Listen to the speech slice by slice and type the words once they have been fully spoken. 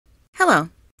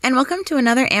And welcome to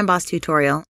another AMBOSS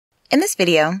tutorial. In this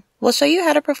video, we'll show you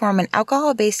how to perform an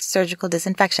alcohol-based surgical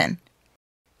disinfection.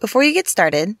 Before you get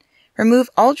started, remove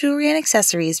all jewelry and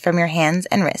accessories from your hands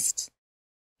and wrists.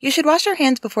 You should wash your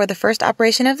hands before the first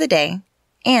operation of the day,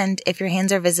 and if your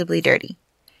hands are visibly dirty.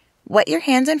 Wet your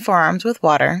hands and forearms with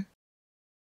water,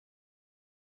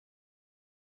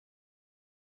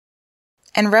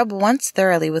 and rub once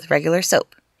thoroughly with regular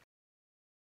soap.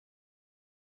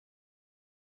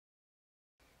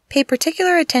 Pay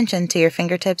particular attention to your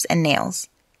fingertips and nails.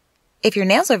 If your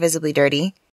nails are visibly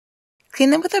dirty, clean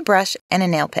them with a brush and a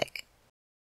nail pick.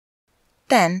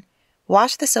 Then,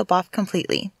 wash the soap off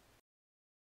completely.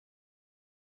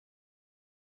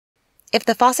 If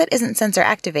the faucet isn't sensor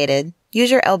activated,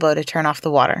 use your elbow to turn off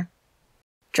the water.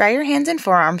 Dry your hands and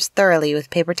forearms thoroughly with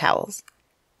paper towels.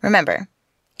 Remember,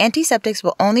 antiseptics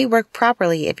will only work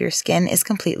properly if your skin is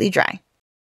completely dry.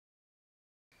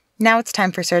 Now it's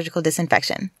time for surgical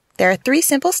disinfection. There are 3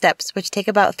 simple steps which take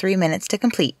about 3 minutes to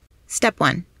complete. Step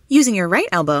 1. Using your right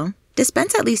elbow,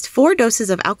 dispense at least 4 doses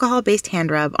of alcohol-based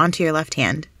hand rub onto your left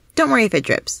hand. Don't worry if it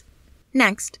drips.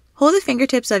 Next, hold the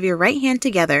fingertips of your right hand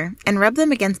together and rub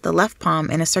them against the left palm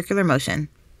in a circular motion.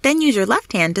 Then use your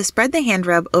left hand to spread the hand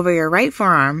rub over your right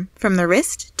forearm from the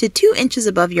wrist to 2 inches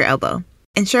above your elbow,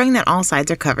 ensuring that all sides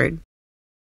are covered.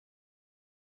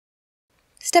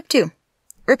 Step 2.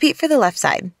 Repeat for the left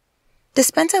side.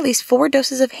 Dispense at least 4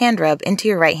 doses of hand rub into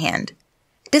your right hand.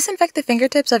 Disinfect the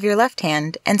fingertips of your left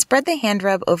hand and spread the hand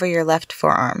rub over your left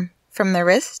forearm, from the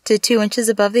wrist to 2 inches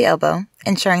above the elbow,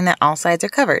 ensuring that all sides are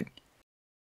covered.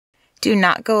 Do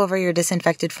not go over your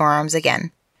disinfected forearms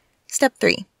again. Step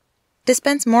 3.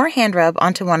 Dispense more hand rub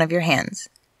onto one of your hands.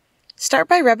 Start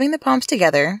by rubbing the palms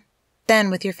together, then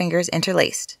with your fingers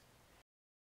interlaced.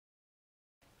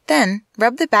 Then,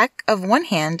 rub the back of one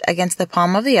hand against the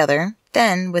palm of the other,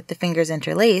 then with the fingers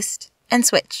interlaced, and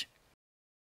switch.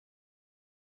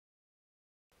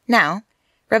 Now,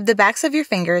 rub the backs of your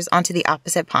fingers onto the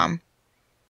opposite palm.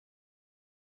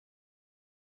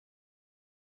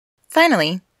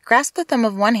 Finally, grasp the thumb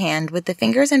of one hand with the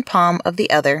fingers and palm of the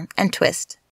other and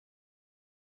twist.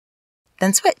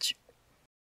 Then switch.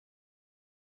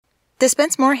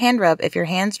 Dispense more hand rub if your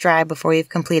hands dry before you've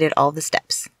completed all the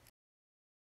steps.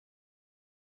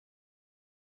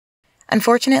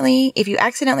 Unfortunately, if you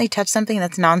accidentally touch something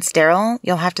that's non-sterile,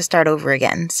 you'll have to start over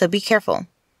again, so be careful.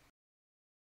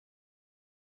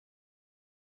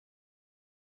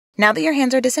 Now that your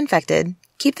hands are disinfected,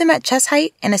 keep them at chest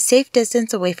height and a safe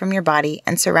distance away from your body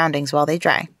and surroundings while they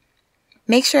dry.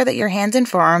 Make sure that your hands and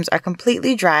forearms are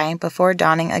completely dry before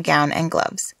donning a gown and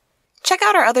gloves. Check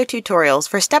out our other tutorials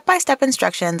for step-by-step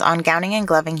instructions on gowning and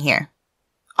gloving here.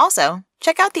 Also,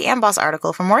 check out the AMBOSS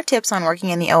article for more tips on working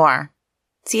in the OR.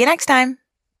 See you next time!